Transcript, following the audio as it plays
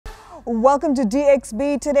Welcome to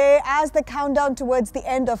DXB today. As the countdown towards the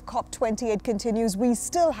end of COP28 continues, we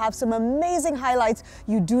still have some amazing highlights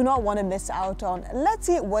you do not want to miss out on. Let's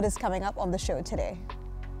see what is coming up on the show today.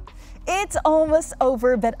 It's almost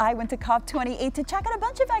over, but I went to COP28 to check out a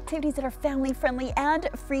bunch of activities that are family friendly and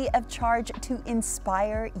free of charge to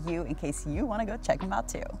inspire you, in case you want to go check them out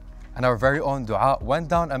too. And our very own Dua went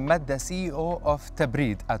down and met the CEO of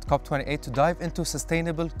Tabreed at COP28 to dive into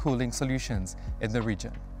sustainable cooling solutions in the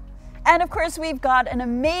region. And of course, we've got an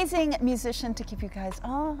amazing musician to keep you guys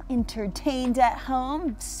all entertained at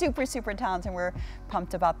home. Super talented, and we're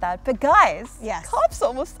pumped about that. But guys, yes, COP's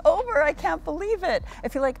almost over. I can't believe it. I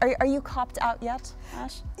feel like, are you COP'd out yet,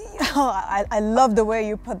 Ash? Oh, I love the way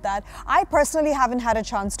you put that. I personally haven't had a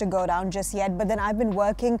chance to go down just yet, but then I've been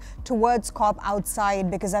working towards COP outside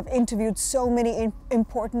because I've interviewed so many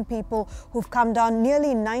important people who've come down.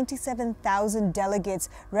 Nearly 97,000 delegates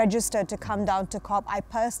registered to come down to COP. I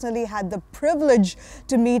personally had the privilege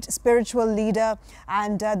to meet spiritual leader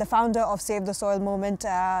and the founder of Save the Soil Movement,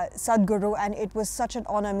 Sadhguru, and it was such an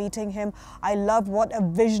honor meeting him. I love what a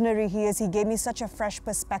visionary he is. He gave me such a fresh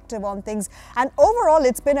perspective on things, and overall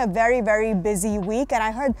it's been a very busy week. And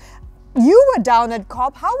I heard you were down at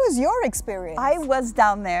COP. How was your experience? I was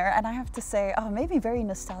down there, and I have to say, maybe very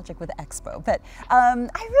nostalgic with Expo, but I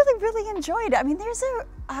really enjoyed it. I mean, there's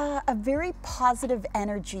a very positive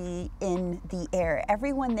energy in the air.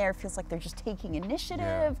 Everyone there feels like they're just taking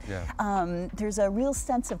initiative. There's a real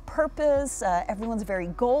sense of purpose. Everyone's very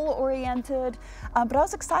goal-oriented. But I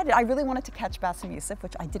was excited. I really wanted to catch Bassem Youssef,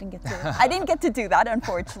 which I didn't get to. I didn't get to do that,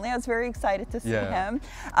 unfortunately. I was very excited to see him.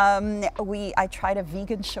 I tried a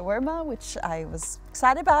vegan shawarma, which I was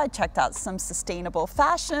excited about. I checked out some sustainable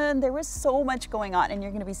fashion. There was so much going on, and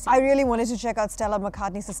you're going to be seeing. I really wanted to check out Stella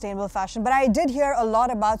McCartney's sustainable fashion, but I did hear a lot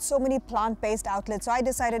about so many plant-based outlets. So I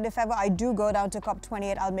decided if ever I do go down to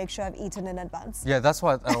COP28, I'll make sure I've eaten in advance. Yeah, that's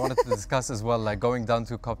what I wanted to discuss as well. Like going down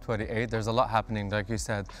to COP28, there's a lot happening. Like you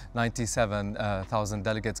said, 97,000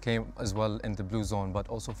 delegates came as well in the blue zone, but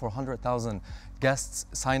also 400,000 guests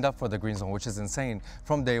signed up for the green zone, which is insane.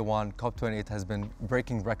 From day one, COP28 has been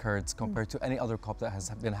breaking records compared to any other COP that has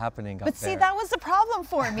been happening up there. But see, that was the problem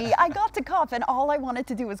for me. I got to COP and all I wanted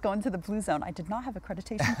to do was go into the blue zone. I did not have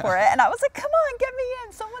accreditation for it, and I was like, come on, get me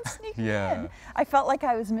in. Someone sneak me in. I felt like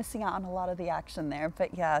I was missing out on a lot of the action there.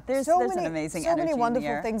 But yeah, there's an amazing energy. So many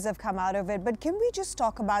wonderful things have come out of it. But can we just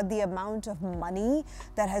talk about the amount of money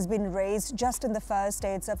that has been raised just in the first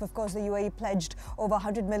day itself? Of course, the UAE pledged over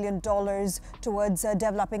 $100 million towards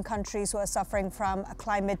developing countries who are suffering from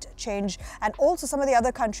climate change, and also some of the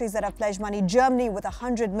other countries that have pledged money. Germany with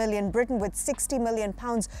 100 million, Britain with 60 million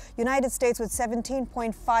pounds, United States with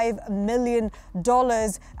 $17.5 million,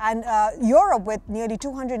 and Europe with nearly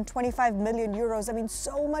 225 million euros. I mean,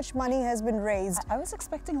 so much money has been raised. I was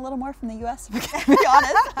expecting a little more from the US, to be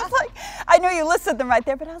honest. I was like, I know you listed them right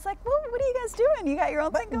there, but I was like, well, what are you guys doing? You got your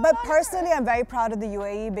own thing going on. But personally, I'm very proud of the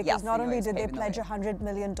UAE because not only did they pledge $100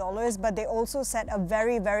 million, but they also set a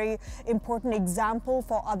very important example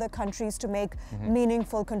for other countries to make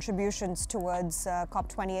meaningful contributions towards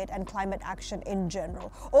COP28 and climate action in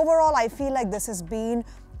general. Overall, I feel like this has been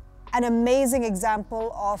an amazing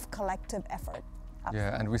example of collective effort.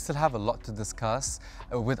 Yeah, and we still have a lot to discuss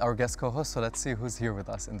with our guest co-host, so let's see who's here with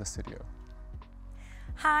us in the studio.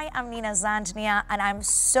 Hi, I'm Zandnia, and I'm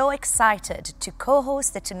so excited to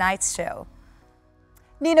co-host the Tonight's show.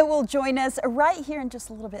 Nina will join us right here in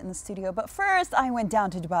just a little bit in the studio. But first, I went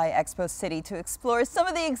down to Dubai Expo City to explore some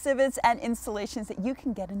of the exhibits and installations that you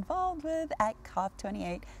can get involved with at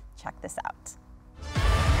COP28. Check this out.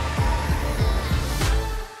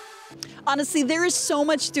 Honestly, there is so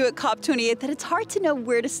much to do at COP28 that it's hard to know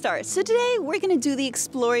where to start. So today, we're going to do the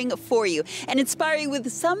exploring for you and inspire you with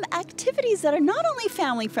some activities that are not only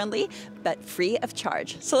family friendly, but free of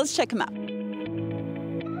charge. So let's check them out.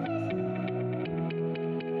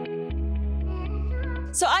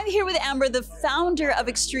 So I'm here with Amber, the founder of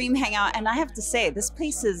Extreme Hangout, and I have to say, this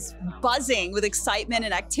place is buzzing with excitement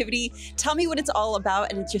and activity. Tell me what it's all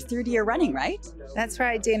about, and it's your third year running, right? That's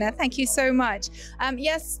right, Dina. Thank you so much.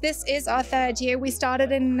 Yes, this is our third year. We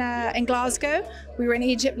started in Glasgow. We were in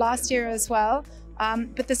Egypt last year as well.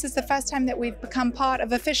 But this is the first time that we've become part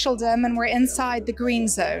of officialdom, and we're inside the green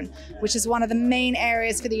zone, which is one of the main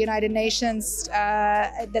areas for the United Nations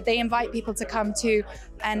that they invite people to come to,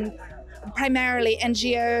 and primarily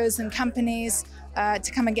NGOs and companies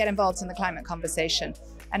to come and get involved in the climate conversation.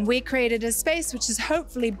 And we created a space which is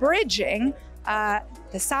hopefully bridging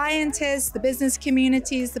the scientists, the business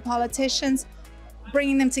communities, the politicians,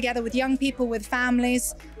 bringing them together with young people, with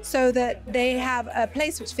families, so that they have a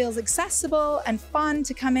place which feels accessible and fun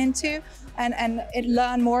to come into and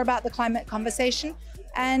learn more about the climate conversation,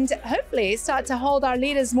 and hopefully start to hold our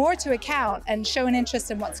leaders more to account and show an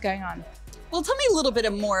interest in what's going on. Well, tell me a little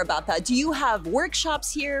bit more about that. Do you have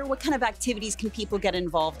workshops here? What kind of activities can people get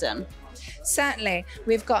involved in? Certainly,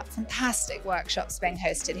 we've got fantastic workshops being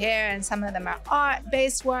hosted here, and some of them are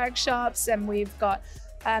art-based workshops, and we've got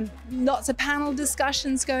lots of panel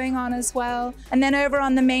discussions going on as well. And then over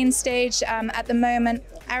on the main stage at the moment,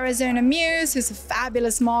 Arizona Muse, who's a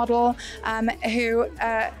fabulous model who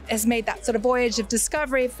has made that sort of voyage of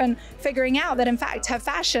discovery from figuring out that in fact her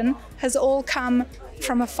fashion has all come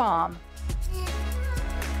from a farm.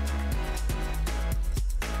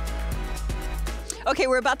 Okay,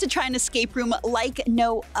 we're about to try an escape room like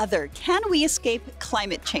no other. Can we escape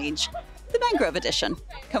climate change? The Mangrove Edition.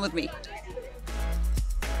 Come with me.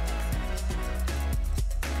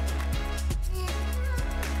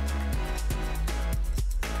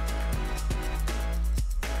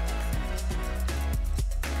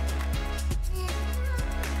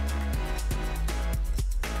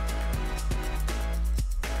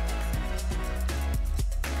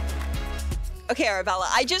 Okay, Arabella,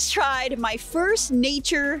 I just tried my first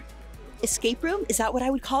nature escape room. Is that what I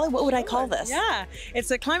would call it? What would I call this? Yeah, it's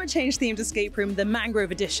a climate change themed escape room, the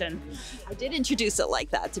Mangrove Edition. I did introduce it like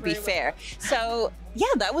that, to be fair. So yeah,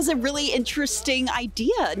 that was a really interesting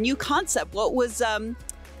idea, new concept. What was,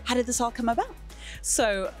 how did this all come about?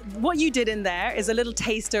 So what you did in there is a little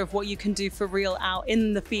taster of what you can do for real out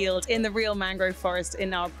in the field, in the real mangrove forest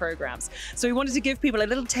in our programs. So we wanted to give people a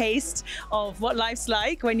little taste of what life's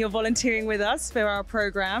like when you're volunteering with us for our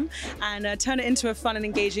program, and turn it into a fun and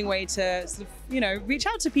engaging way to sort of, reach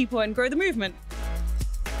out to people and grow the movement.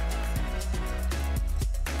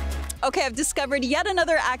 Okay, I've discovered yet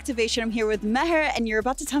another activation. I'm here with Meher, and you're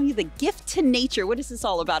about to tell me the gift to nature. What is this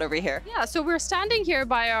all about over here? Yeah, so we're standing here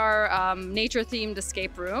by our nature-themed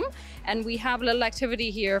escape room, and we have a little activity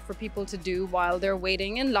here for people to do while they're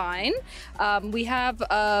waiting in line.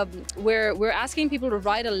 We're asking people to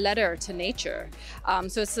write a letter to nature.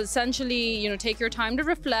 So it's essentially, take your time to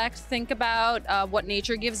reflect, think about what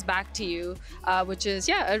nature gives back to you, which is,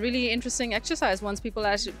 a really interesting exercise once people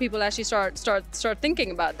actually start thinking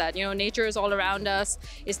about that. Nature is all around us.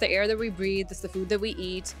 It's the air that we breathe. It's the food that we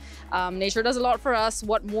eat. Nature does a lot for us.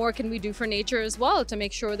 What more can we do for nature as well to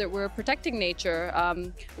make sure that we're protecting nature?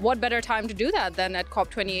 What better time to do that than at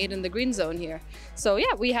COP28 in the green zone here? So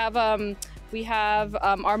yeah, we have our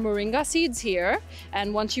moringa seeds here,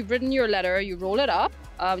 and once you've written your letter, you roll it up,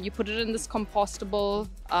 you put it in this compostable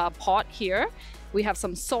pot here. We have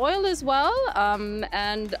some soil as well,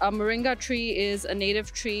 and a moringa tree is a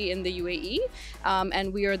native tree in the UAE,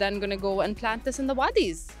 and we are then going to go and plant this in the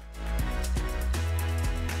wadis.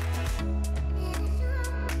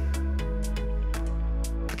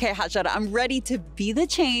 Okay, Hajara, I'm ready to be the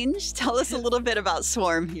change. Tell us a little bit about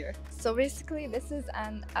Swarm here. So basically, this is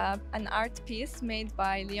an art piece made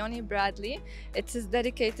by Leonie Bradley. It is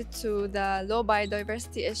dedicated to the low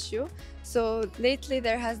biodiversity issue. So lately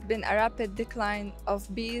there has been a rapid decline of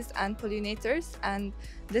bees and pollinators, and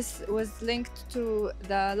this was linked to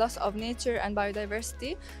the loss of nature and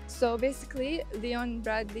biodiversity. So basically, Leonie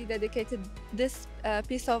Bradley dedicated this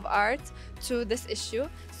piece of art to this issue.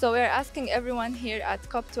 So we're asking everyone here at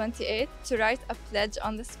COP28 to write a pledge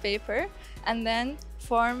on this paper, and then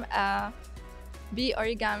form a bee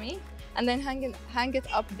origami, and then hang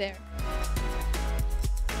it up there.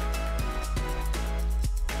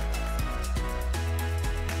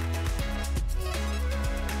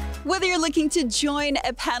 Whether you're looking to join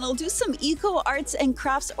a panel, do some eco arts and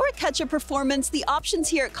crafts, or catch a performance, the options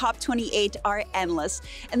here at COP28 are endless,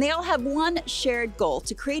 and they all have one shared goal: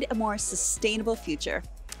 to create a more sustainable future.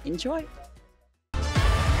 Enjoy.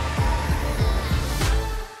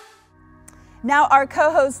 Now, our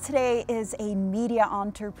co-host today is a media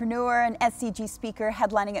entrepreneur, an SCG speaker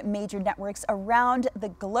headlining at major networks around the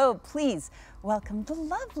globe. Please welcome the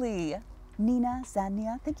lovely Nina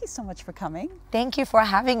Zandnia. Thank you so much for coming. Thank you for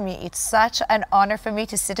having me. It's such an honor for me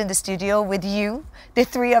to sit in the studio with you, the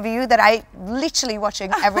three of you that I literally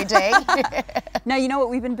watching every day. Now, you know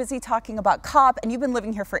what? We've been busy talking about COP, and you've been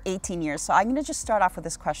living here for 18 years. So I'm going to just start off with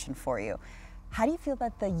this question for you. How do you feel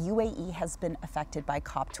that the UAE has been affected by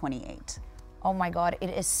COP28? Oh my God,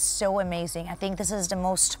 it is so amazing. I think this is the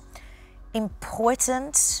most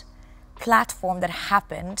important platform that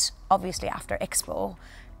happened, obviously after Expo,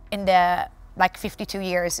 in the 52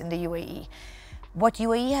 years in the UAE. What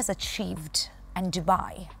UAE has achieved, and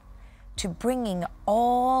Dubai, to bringing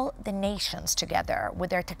all the nations together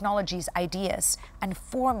with their technologies, ideas, and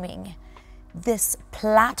forming this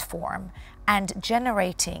platform and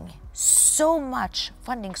generating so much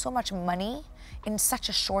funding, so much money in such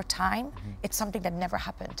a short time, it's something that never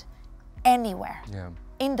happened anywhere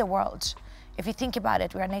in the world. If you think about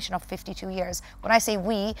it, we're a nation of 52 years. When I say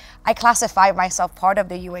we, I classify myself part of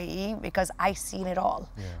the UAE because I've seen it all.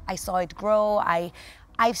 I saw it grow.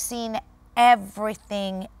 I've seen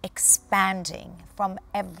everything expanding from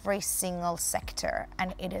every single sector,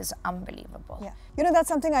 and it is unbelievable. Yeah, you know, that's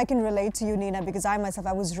something I can relate to you, Nina, because I myself,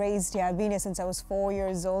 I was raised here. I've been here since I was 4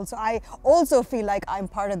 years old, so I also feel like I'm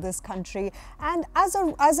part of this country. And as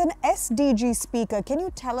an SDG speaker, can you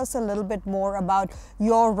tell us a little bit more about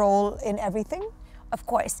your role in everything? Of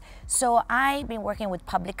course. So I've been working with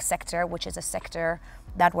public sector, which is a sector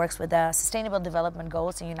that works with the Sustainable Development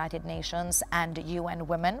Goals in United Nations and UN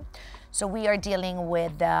Women. So we are dealing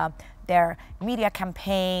with their media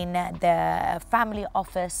campaign, the family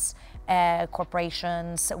office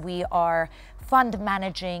corporations. We are fund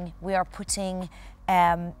managing. We are putting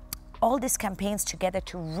all these campaigns together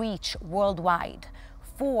to reach worldwide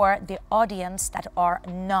for the audience that are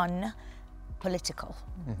non-political.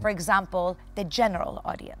 For example, the general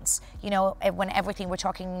audience. You know, when everything we're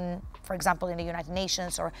talking, for example, in the United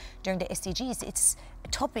Nations or during the SDGs, it's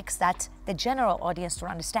topics that the general audience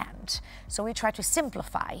don't understand. So we try to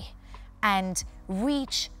simplify and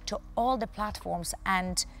reach to all the platforms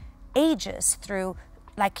and ages through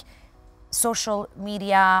like social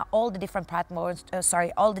media, all the different platforms,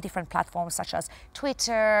 all the different platforms such as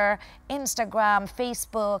Twitter, Instagram,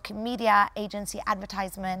 Facebook, media agency,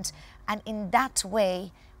 advertisement, and in that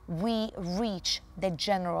way we reach the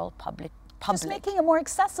general public. Just making it more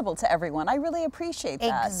accessible to everyone. I really appreciate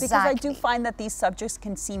that. Exactly. Because I do find that these subjects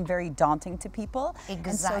can seem very daunting to people.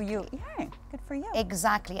 Exactly. And so good for you.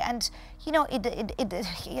 Exactly. And you know,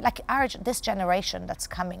 like this generation that's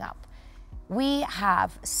coming up, we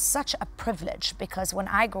have such a privilege because when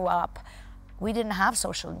I grew up, we didn't have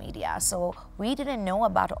social media, so we didn't know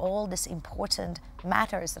about all these important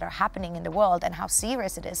matters that are happening in the world and how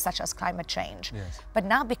serious it is, such as climate change. Yes. But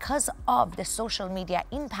now, because of the social media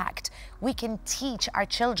impact, we can teach our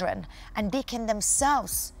children and they can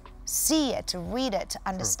themselves see it, read it,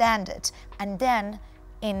 understand it, and then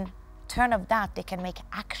in turn of that, they can make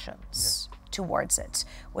actions towards it,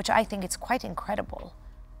 which I think is quite incredible.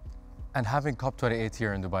 And having COP28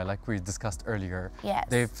 here in Dubai, like we discussed earlier,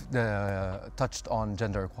 they've touched on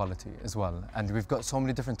gender equality as well. And we've got so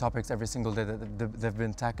many different topics every single day that they've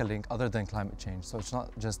been tackling other than climate change. So it's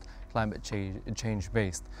not just climate change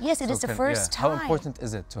based. Yes, it is the first time. How important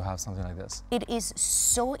is it to have something like this? It is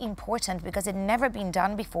so important because it never been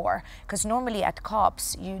done before. Because normally at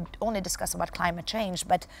COPs, you only discuss about climate change,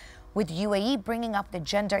 but with UAE bringing up the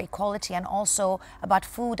gender equality and also about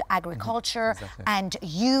food, agriculture, and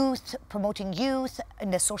youth, promoting youth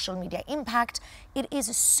and the social media impact, it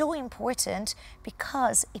is so important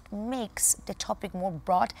because it makes the topic more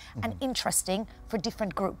broad and interesting for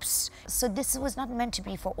different groups. So this was not meant to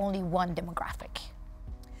be for only one demographic.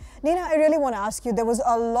 Nina, I really want to ask you, there was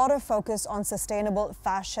a lot of focus on sustainable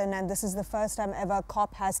fashion, and this is the first time ever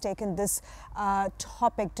COP has taken this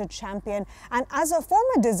topic to champion. And as a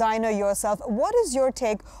former designer yourself, what is your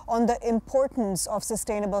take on the importance of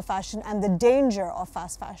sustainable fashion and the danger of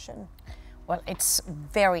fast fashion? Well, it's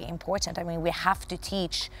very important. I mean, we have to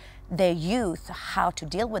teach the youth how to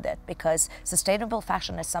deal with it because sustainable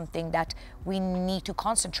fashion is something that we need to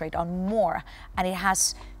concentrate on more, and it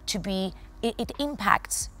has to be, it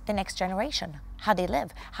impacts the next generation, how they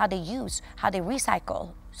live, how they use, how they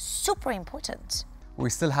recycle. Super important. We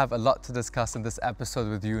still have a lot to discuss in this episode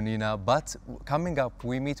with you, Nina, but coming up,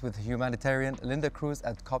 we meet with humanitarian Linda Cruz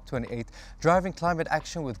at COP28, driving climate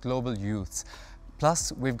action with global youths.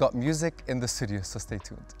 Plus, we've got music in the studio, so stay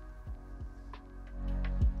tuned.